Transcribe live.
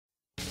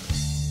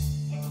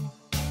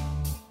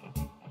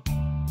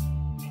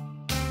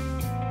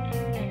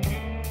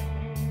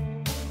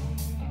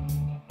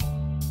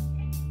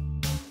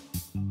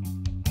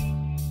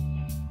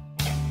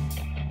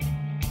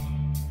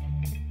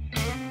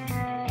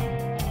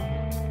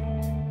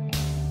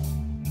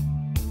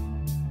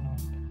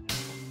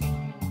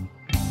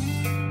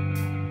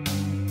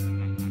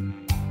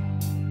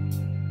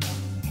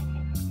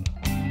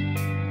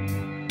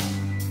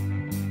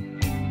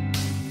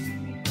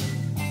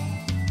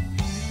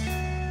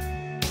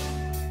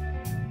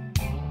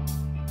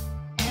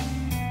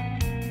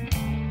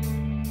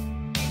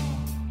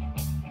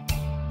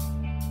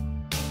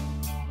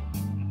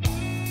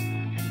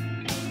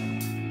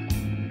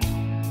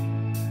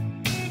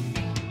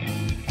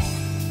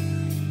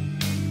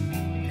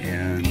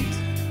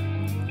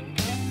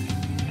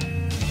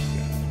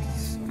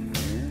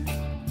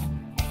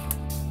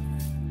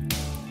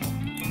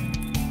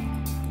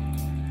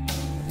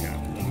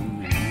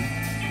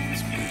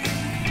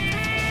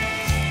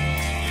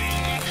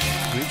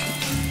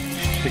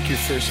Pick your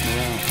first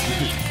morale.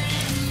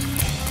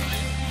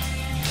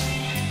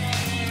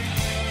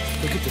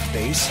 Look at the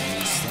base on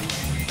this thing.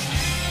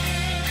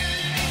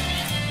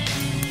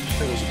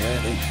 That was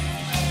bad, eh?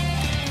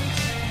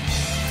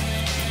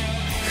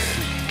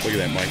 Look at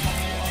that, Mike.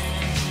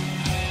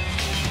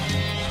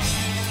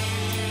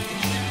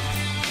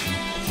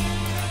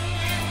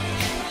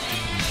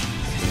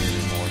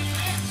 Anymore.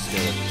 Just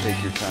gotta take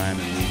your time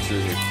and read through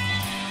here.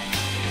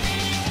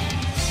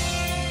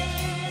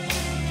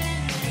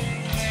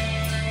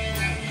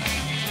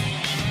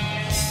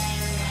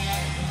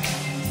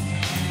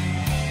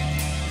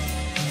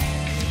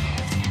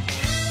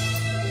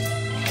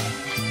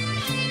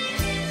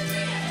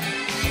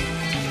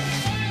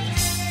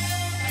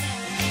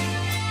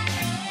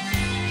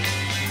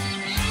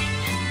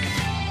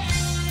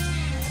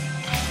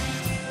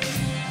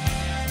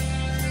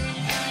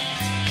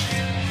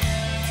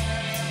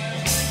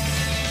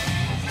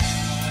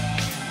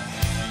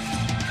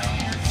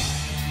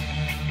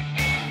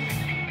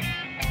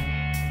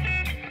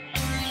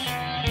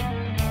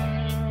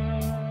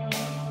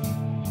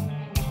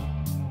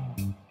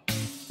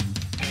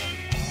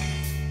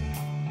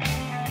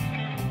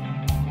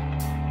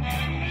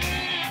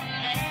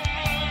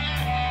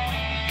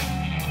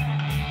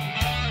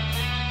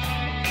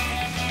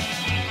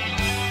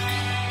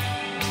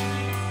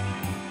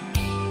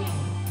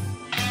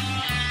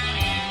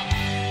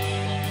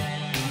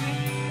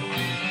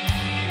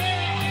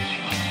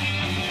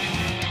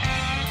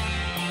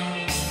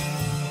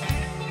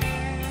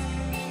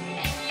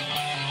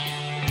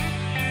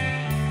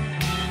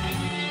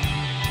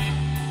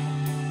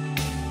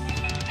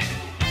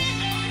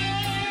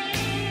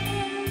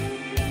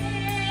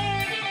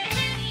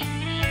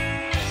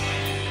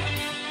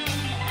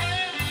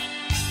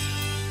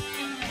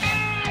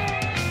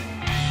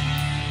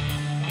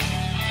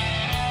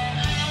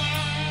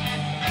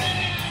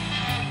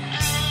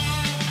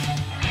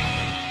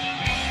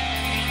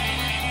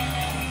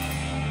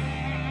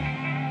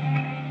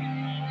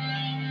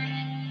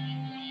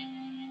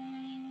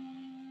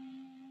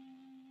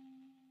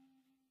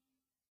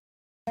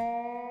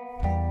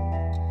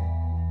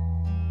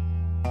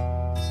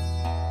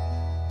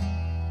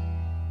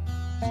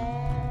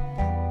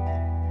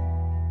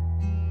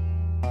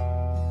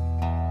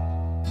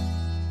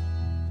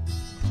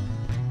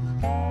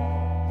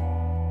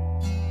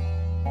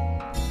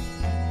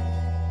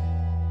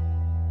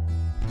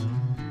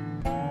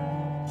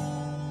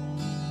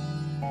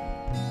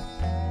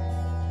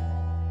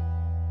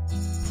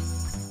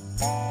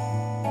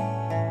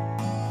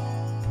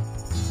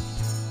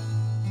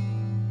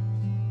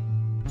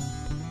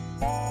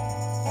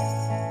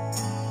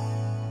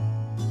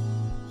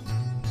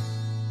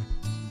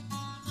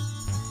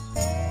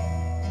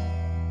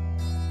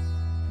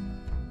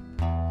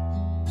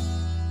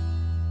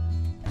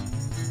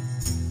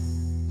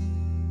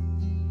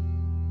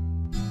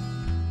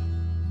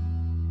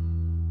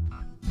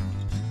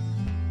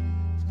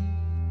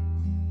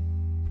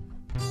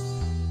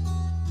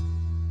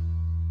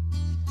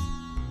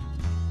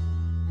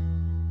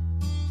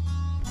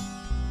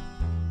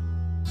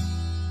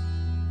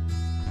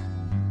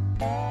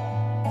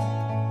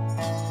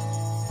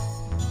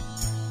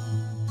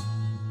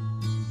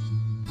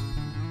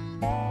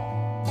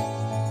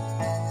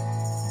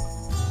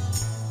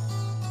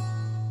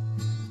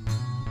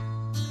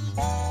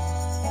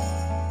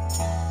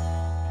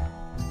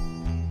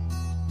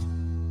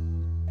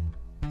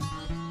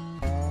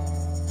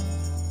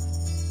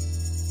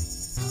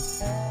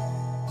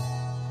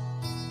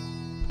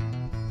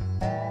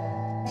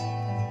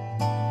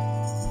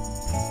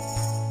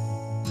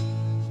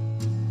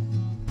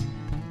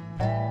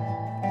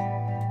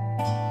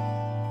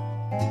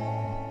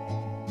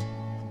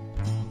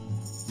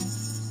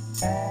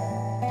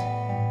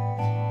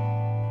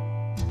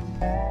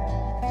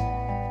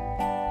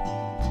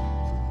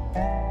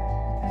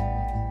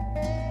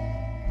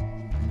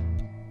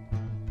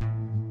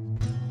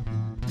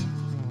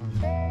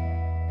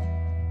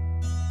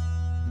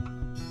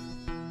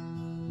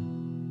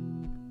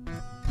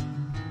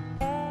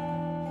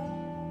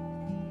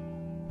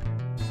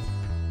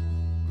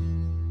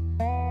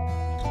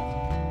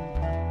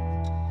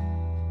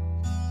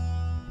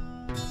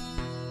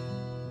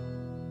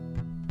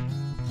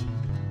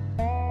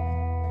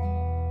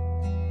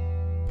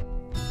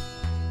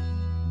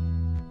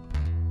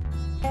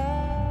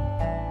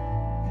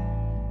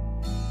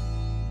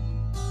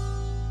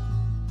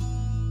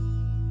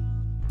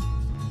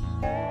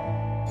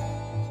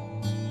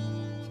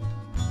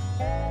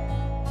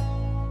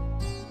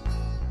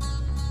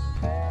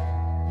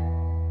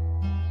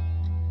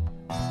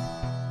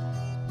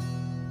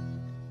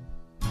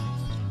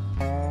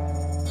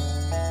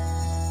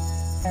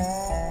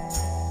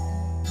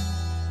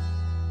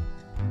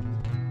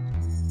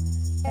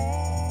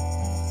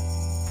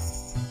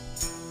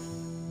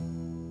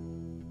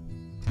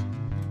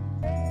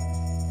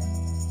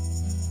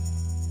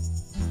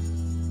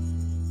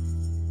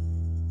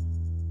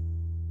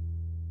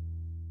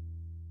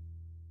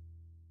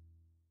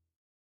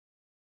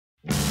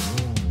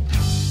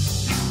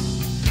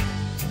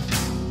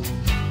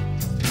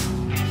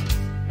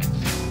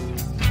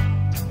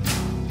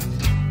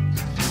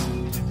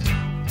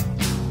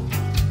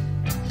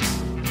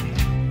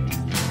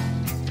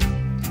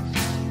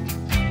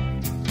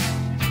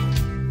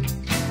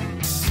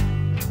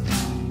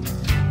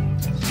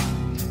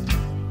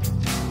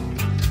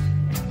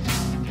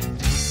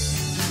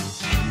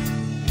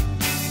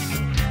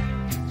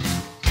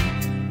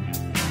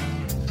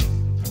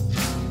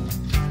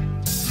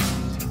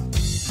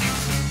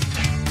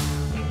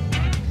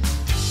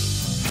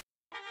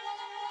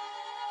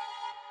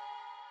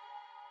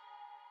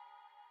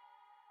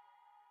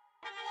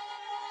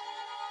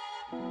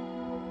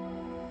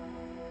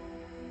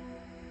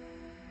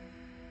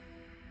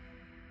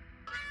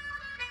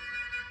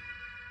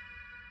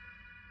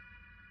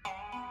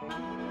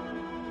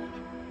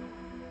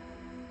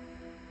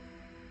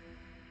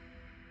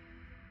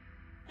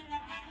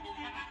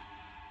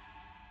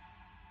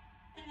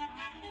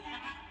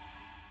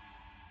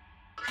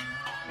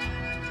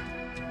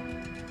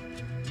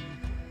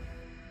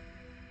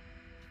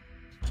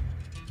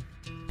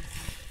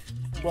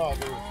 Well,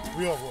 they're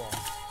real raw.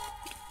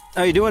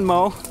 How you doing,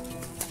 Mo?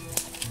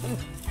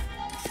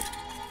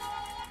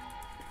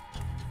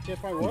 Can't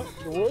find what?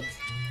 The woods?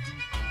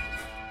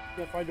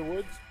 Can't find the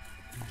woods?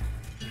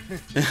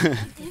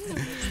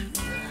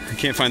 I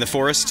can't find the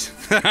forest.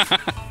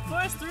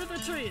 Forest through the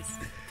trees.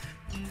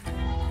 There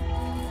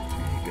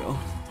you go.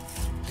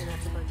 And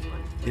that's a buggy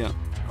one. Yeah.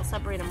 I'll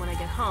separate them when I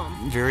get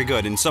home. Very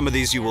good. And some of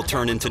these you will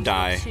turn into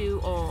dye. Too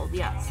old,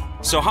 yes.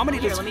 So how many?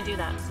 Here, let me do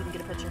that so you can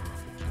get a picture.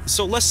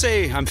 So let's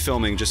say I'm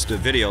filming just a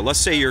video. Let's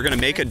say you're going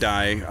to make a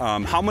dye.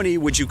 How many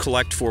would you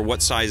collect for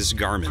what size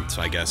garment?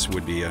 I guess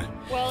would be a.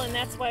 Well, and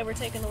that's why we're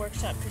taking the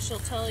workshop, because she'll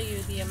tell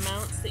you the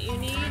amounts that you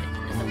need,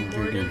 and the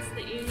mordants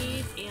that you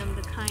need, and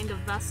the kind of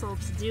vessel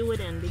to do it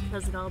in,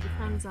 because it all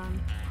depends on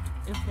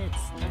if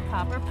it's a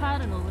copper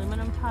pot, an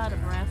aluminum pot, a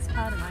brass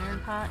pot, an iron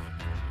pot.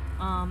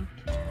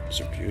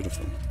 Those are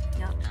beautiful.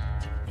 Yep.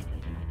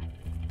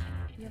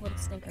 You have a little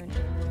stinker in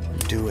here.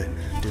 Do it.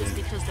 Do Just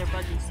it. because they're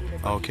buggy, see they're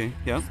buggy. Okay.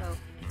 Yeah. So,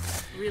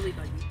 really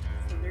buggy.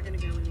 So they're gonna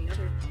go in the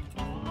other one.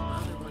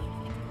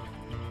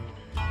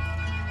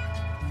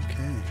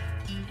 Okay.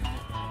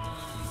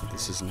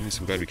 This is nice.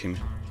 I'm glad we came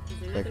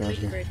They're back not out gonna make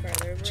it here. very far.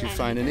 They're Did you right.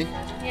 find any?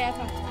 Yeah, I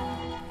found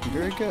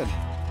Very good.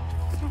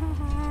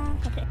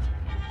 okay.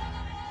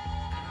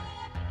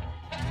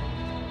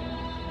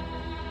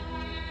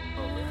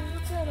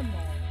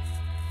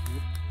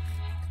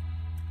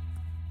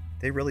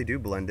 They really do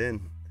blend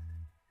in.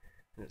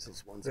 There's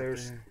those ones up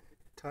There's there.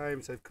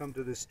 times I've come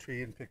to this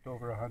tree and picked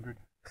over 100.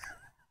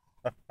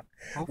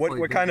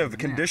 What kind of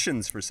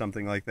conditions for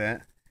something like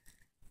that?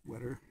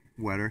 Wetter.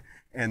 Wetter.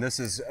 And this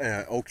is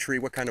oak tree.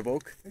 What kind of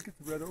oak? I think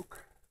it's red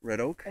oak.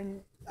 Red oak?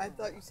 And I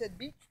thought you said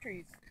beech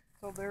trees,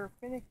 so they're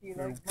finicky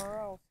like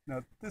morels.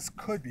 Now, this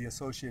could be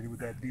associated with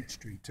that beach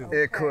tree, too.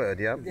 It could,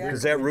 yep. Yeah.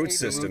 Because that root The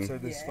system. Roots are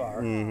this Yeah.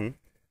 far. Mm-hmm.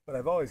 But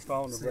I've always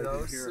found them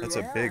right in here. That's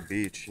a big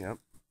beach, yep.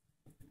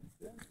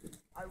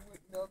 I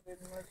wouldn't know them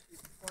unless you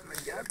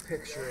pointed I got a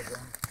picture of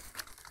them.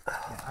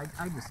 Yeah,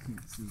 I just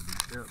can't see these.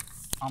 They're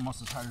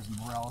almost as hard as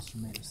morels for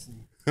me to see.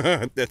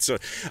 That's a,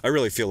 I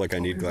really feel like I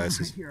need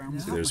glasses. Here, I'm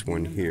So there's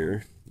one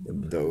here.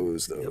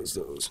 Those.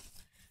 This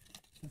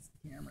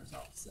camera's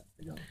all set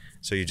to go.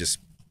 So you just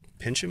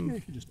pinch Yeah, them?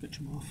 you can just pitch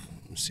them off.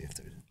 Let's see if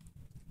they're...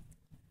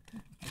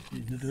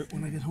 Need to do it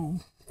when I get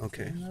home.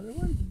 Okay. Another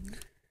one.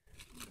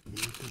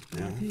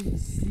 Yeah. I can't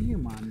see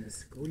them on the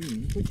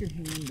screen. Put your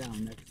hand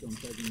down next to them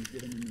so I can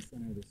get them in the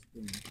center of the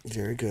screen.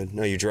 Very good.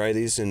 Now you dry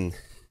these and...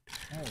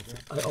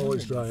 I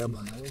always dry them.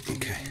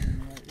 Okay.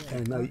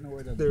 And I don't know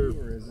where the they're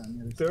viewer is on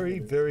the other very,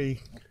 side.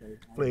 very Okay.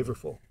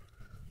 flavorful.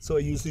 So I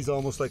use these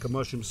almost like a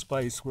mushroom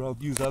spice, where I'll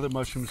use other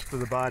mushrooms for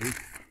the body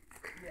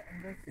Yeah,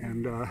 and this is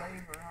and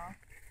flavor, huh?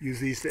 use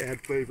these to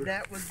add flavor.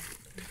 That was.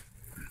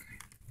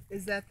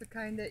 Is that the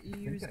kind that you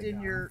used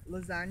in your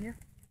lasagna?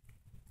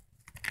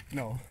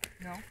 No,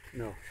 No.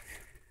 no.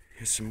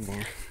 Here's some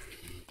more.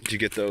 Did you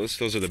get those?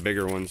 Those are the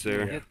bigger ones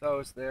there. Get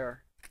those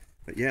there.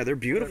 But yeah, they're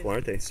beautiful,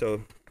 aren't they?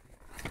 So,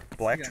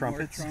 black You got more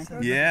trumpets.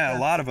 trumpets? Yeah, a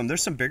lot of them.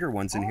 There's some bigger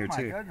ones in Oh here my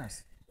too.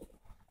 goodness.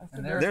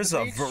 And There's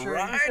a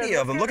variety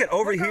of them. Look at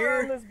over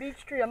here. This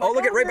beech tree. I'm Oh, like,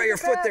 look at right by there's your a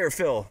foot path. there,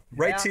 Phil.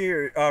 Right Yeah. to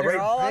your They're right.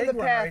 all on the Big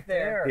one path right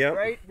there. there. Yep.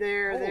 Right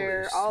there, Holy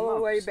there, all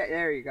the way smokes. back.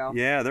 There you go.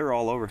 Yeah, they're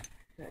all over.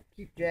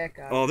 Keep Jack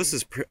out. Oh, this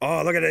is.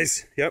 Oh, look at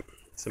these. Yep,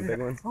 some big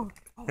ones.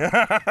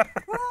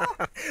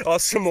 Oh,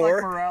 some Like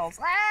more. morels.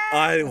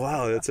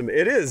 Wow, that's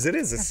it is.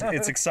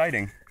 It's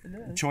exciting.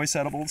 Choice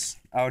edibles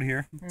out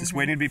here, just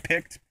waiting to be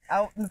picked.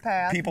 Out in the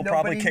path. People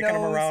probably Nobody kicking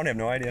them knows around. Have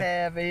no idea.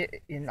 Have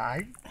it in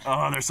I.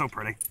 Oh, they're so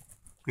pretty.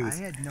 I Look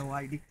had no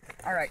idea.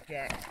 All right,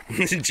 Jack. at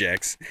this.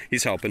 Jax,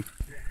 he's helping.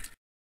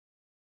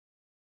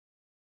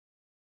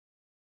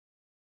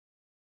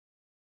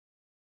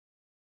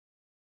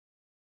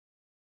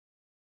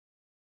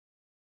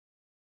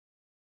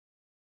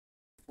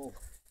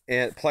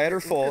 And platter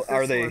full. Look at Are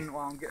this they? one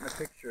while I'm getting a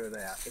picture of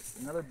that. It's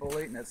another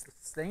bolete and it's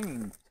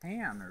staining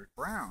tan or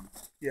brown.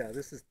 Yeah,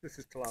 this is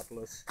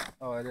Talopolis.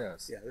 Oh, it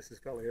is. Yeah, this is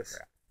Peleus.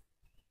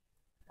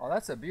 Oh,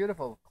 that's a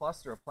beautiful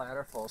cluster of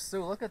platterfuls.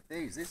 Sue, look at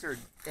these. These are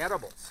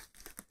edibles.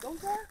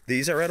 Those are?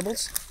 These are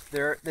edibles.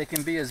 They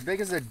can be as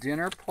big as a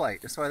dinner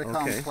plate. That's why they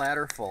call Okay. them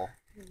platterful.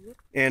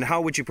 And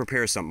how would you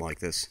prepare something like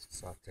this?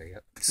 Saute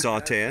it.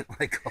 Saute it.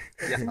 Like,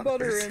 yeah. Some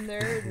butter in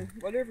there. And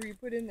whatever you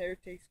put in there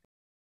tastes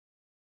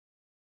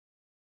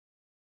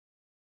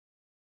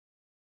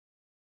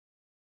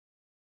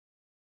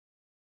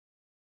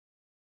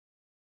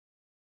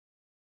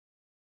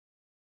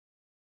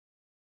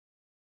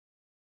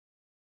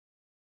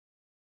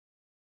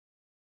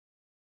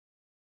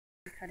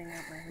Cutting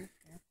out my leaf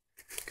here.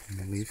 And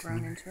the leaf Grown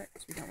here. into it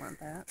because we don't want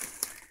that.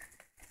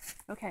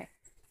 Okay.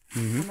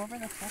 Mhm. Come over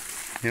this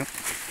way Yep.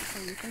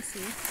 so you can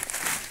see.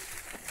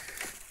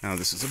 Now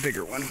this is a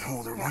bigger one,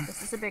 older Yeah, one.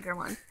 this is a bigger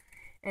one.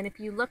 And if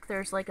you look,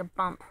 there's like a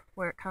bump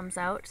where it comes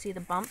out. See the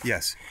bump?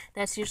 Yes.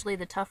 That's usually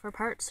the tougher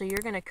part. So you're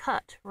going to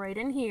cut right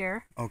in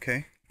here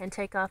Okay. and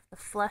take off the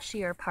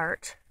fleshier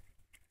part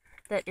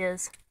that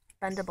is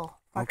bendable,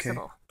 Okay.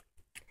 flexible.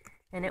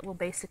 And it will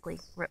basically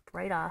rip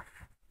right off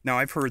Now,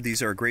 I've heard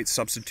these are a great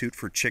substitute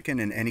for chicken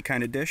in any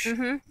kind of dish.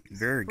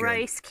 Very good.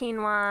 Rice,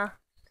 quinoa.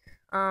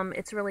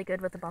 It's really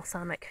good with the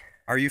balsamic.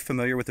 Are you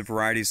familiar with the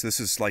varieties? This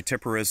is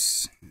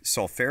Litiporus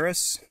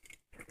sulpharis.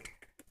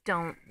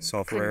 Don't.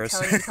 Sulpharis.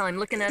 Tell you until I'm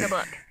looking at a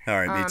book.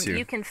 All right, me too.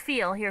 You can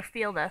feel, here,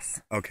 feel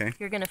this. Okay.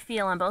 You're going to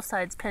feel on both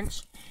sides,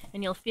 pinch,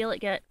 and you'll feel it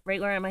get right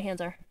where my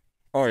hands are.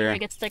 Oh, yeah. Where it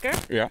gets thicker?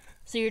 Yeah.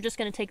 So you're just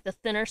going to take the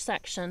thinner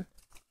section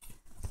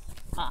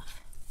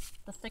off.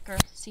 The thicker,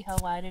 see how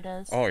wide it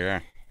is? Oh,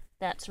 yeah.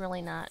 That's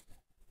really not,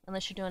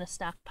 unless you're doing a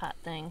stock pot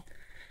thing.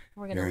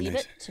 We're going to Very leave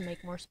nice. it to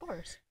make more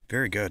spores.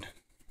 Very good.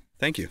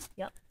 Thank you.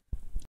 Yep.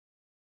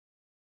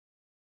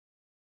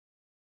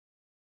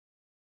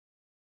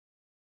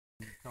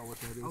 Tell what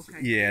that is. Okay.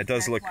 Yeah, it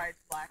does That's look why it's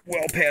black.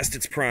 well past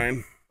its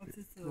prime. What's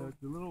this The, little?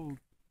 the little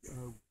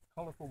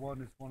colorful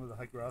one is one of the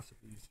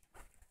hygroscopes.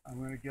 I'm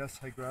going to guess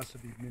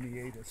hygroscope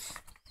miniatus.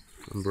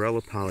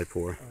 Umbrella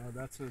polypore.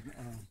 That's an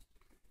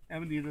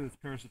amanita that's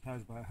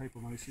parasitized by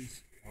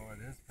hypomyces. Oh, it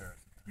is parasite.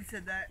 You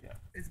said that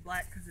is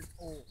black because it's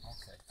old.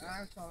 Okay.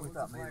 I thought We it was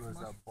thought a maybe black it was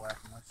mushroom. a black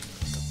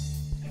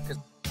mushroom. 'Cause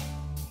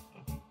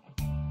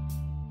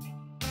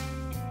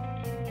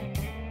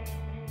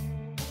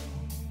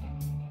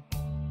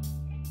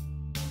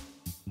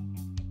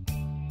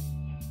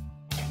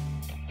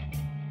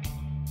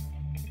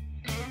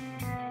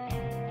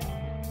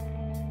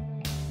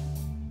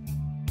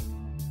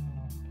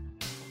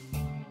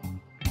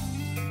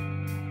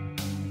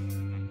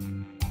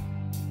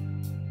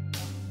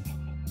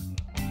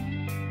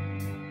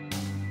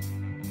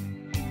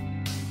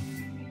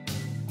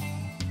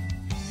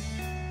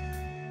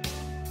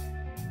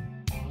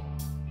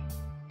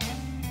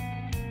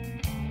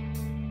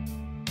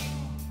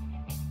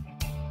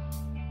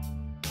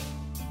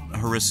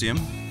Hericium.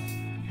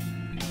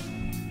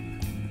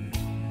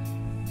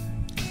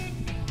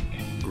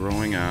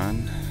 Growing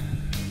on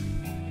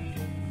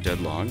dead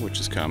log, which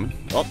is common.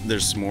 Oh,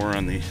 there's some more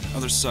on the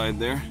other side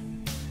there.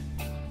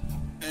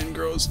 And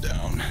grows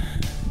down.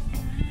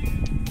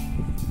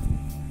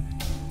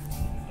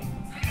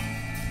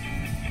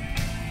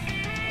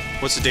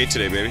 What's the date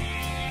today, baby?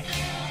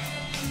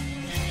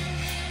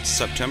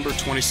 September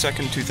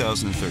 22nd,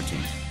 2013.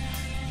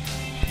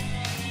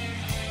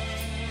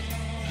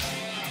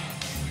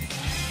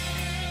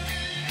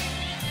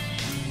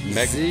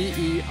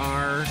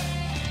 Z-E-R.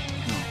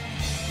 No.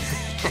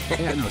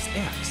 Yeah, no, it's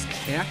X.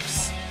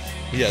 X.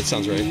 Yeah, it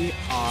sounds right.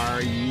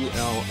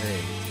 E-R-U-L-A.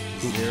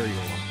 Cereal.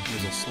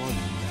 There's a slug in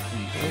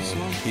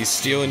there. He's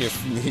stealing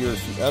your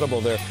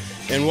edible there.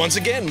 And once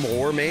again,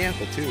 more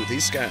mayapple too.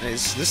 These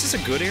guys, this is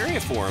a good area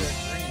for them.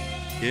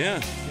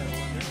 Yeah.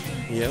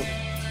 Yep.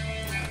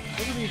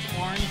 Look at these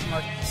orange